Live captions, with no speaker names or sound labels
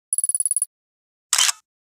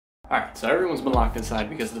Alright, so everyone's been locked inside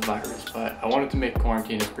because of the virus, but I wanted to make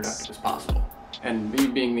quarantine as productive as possible. And me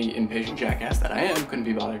being the impatient jackass that I am, couldn't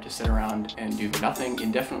be bothered to sit around and do nothing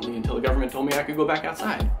indefinitely until the government told me I could go back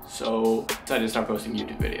outside. So I decided to start posting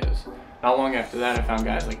YouTube videos. Not long after that, I found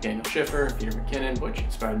guys like Schiffer, Mckinnon, which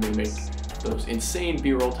inspired me to make those insane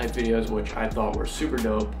B-roll type videos, which I thought were super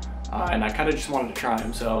dope. And I kind of just wanted to try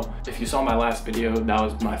them. So if you saw my last video, that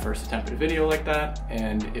was my first attempt at a video like that.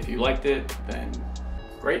 And if you liked it, then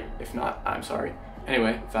great. If not, I'm sorry.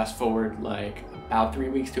 Anyway, fast forward like about 3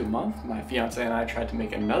 weeks to a month, my fiance and I tried to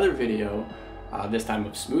make another video, this time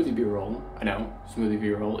of smoothie B-roll. I know, smoothie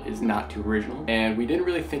B-roll is not too original. And we didn't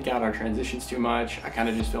really think out our transitions too much. I kind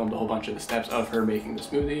of just filmed a whole bunch of the steps of her making the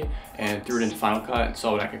smoothie and threw it into Final Cut and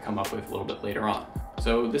saw what I could come up with a little bit later on.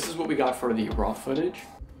 So this is what we got for the raw footage.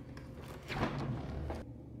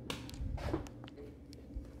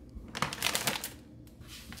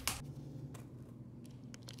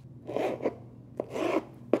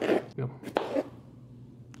 Go.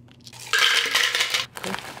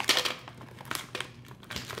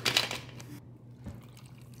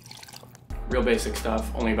 Real basic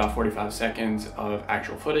stuff, only about 45 seconds of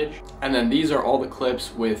actual footage. And then these are all the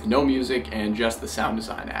clips with no music and just the sound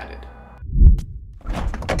design added.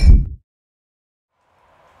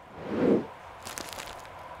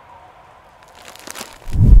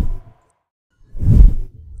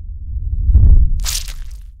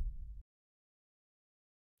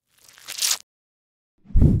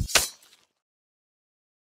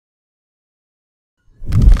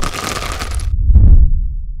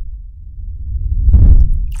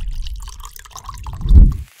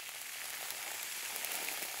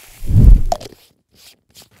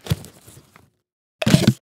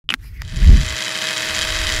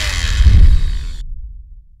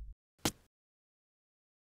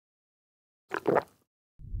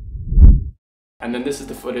 And then this is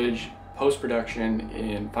the footage post-production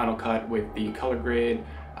in Final Cut with the color grade,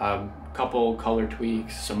 couple color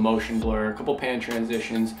tweaks, some motion blur, a couple pan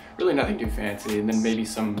transitions, really nothing too fancy, and then maybe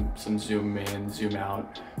some zoom in, zoom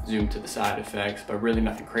out, zoom to the side effects, but really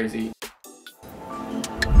nothing crazy.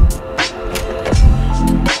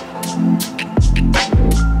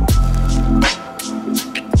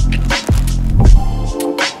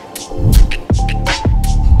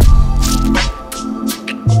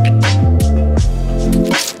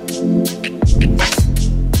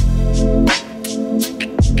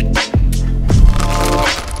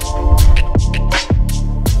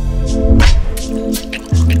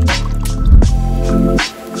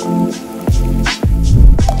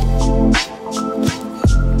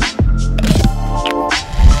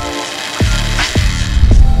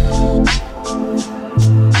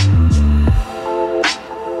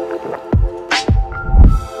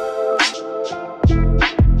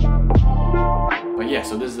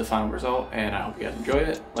 So this is the final result, and I hope you guys enjoyed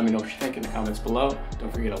it. Let me know what you think in the comments below.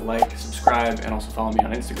 Don't forget to like, subscribe, and also follow me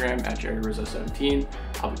on Instagram at JerryRizzo17.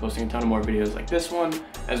 I'll be posting a ton of more videos like this one,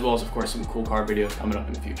 as well as, of course, some cool car videos coming up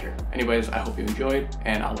in the future. Anyways, I hope you enjoyed,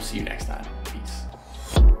 and I will see you next time. Peace.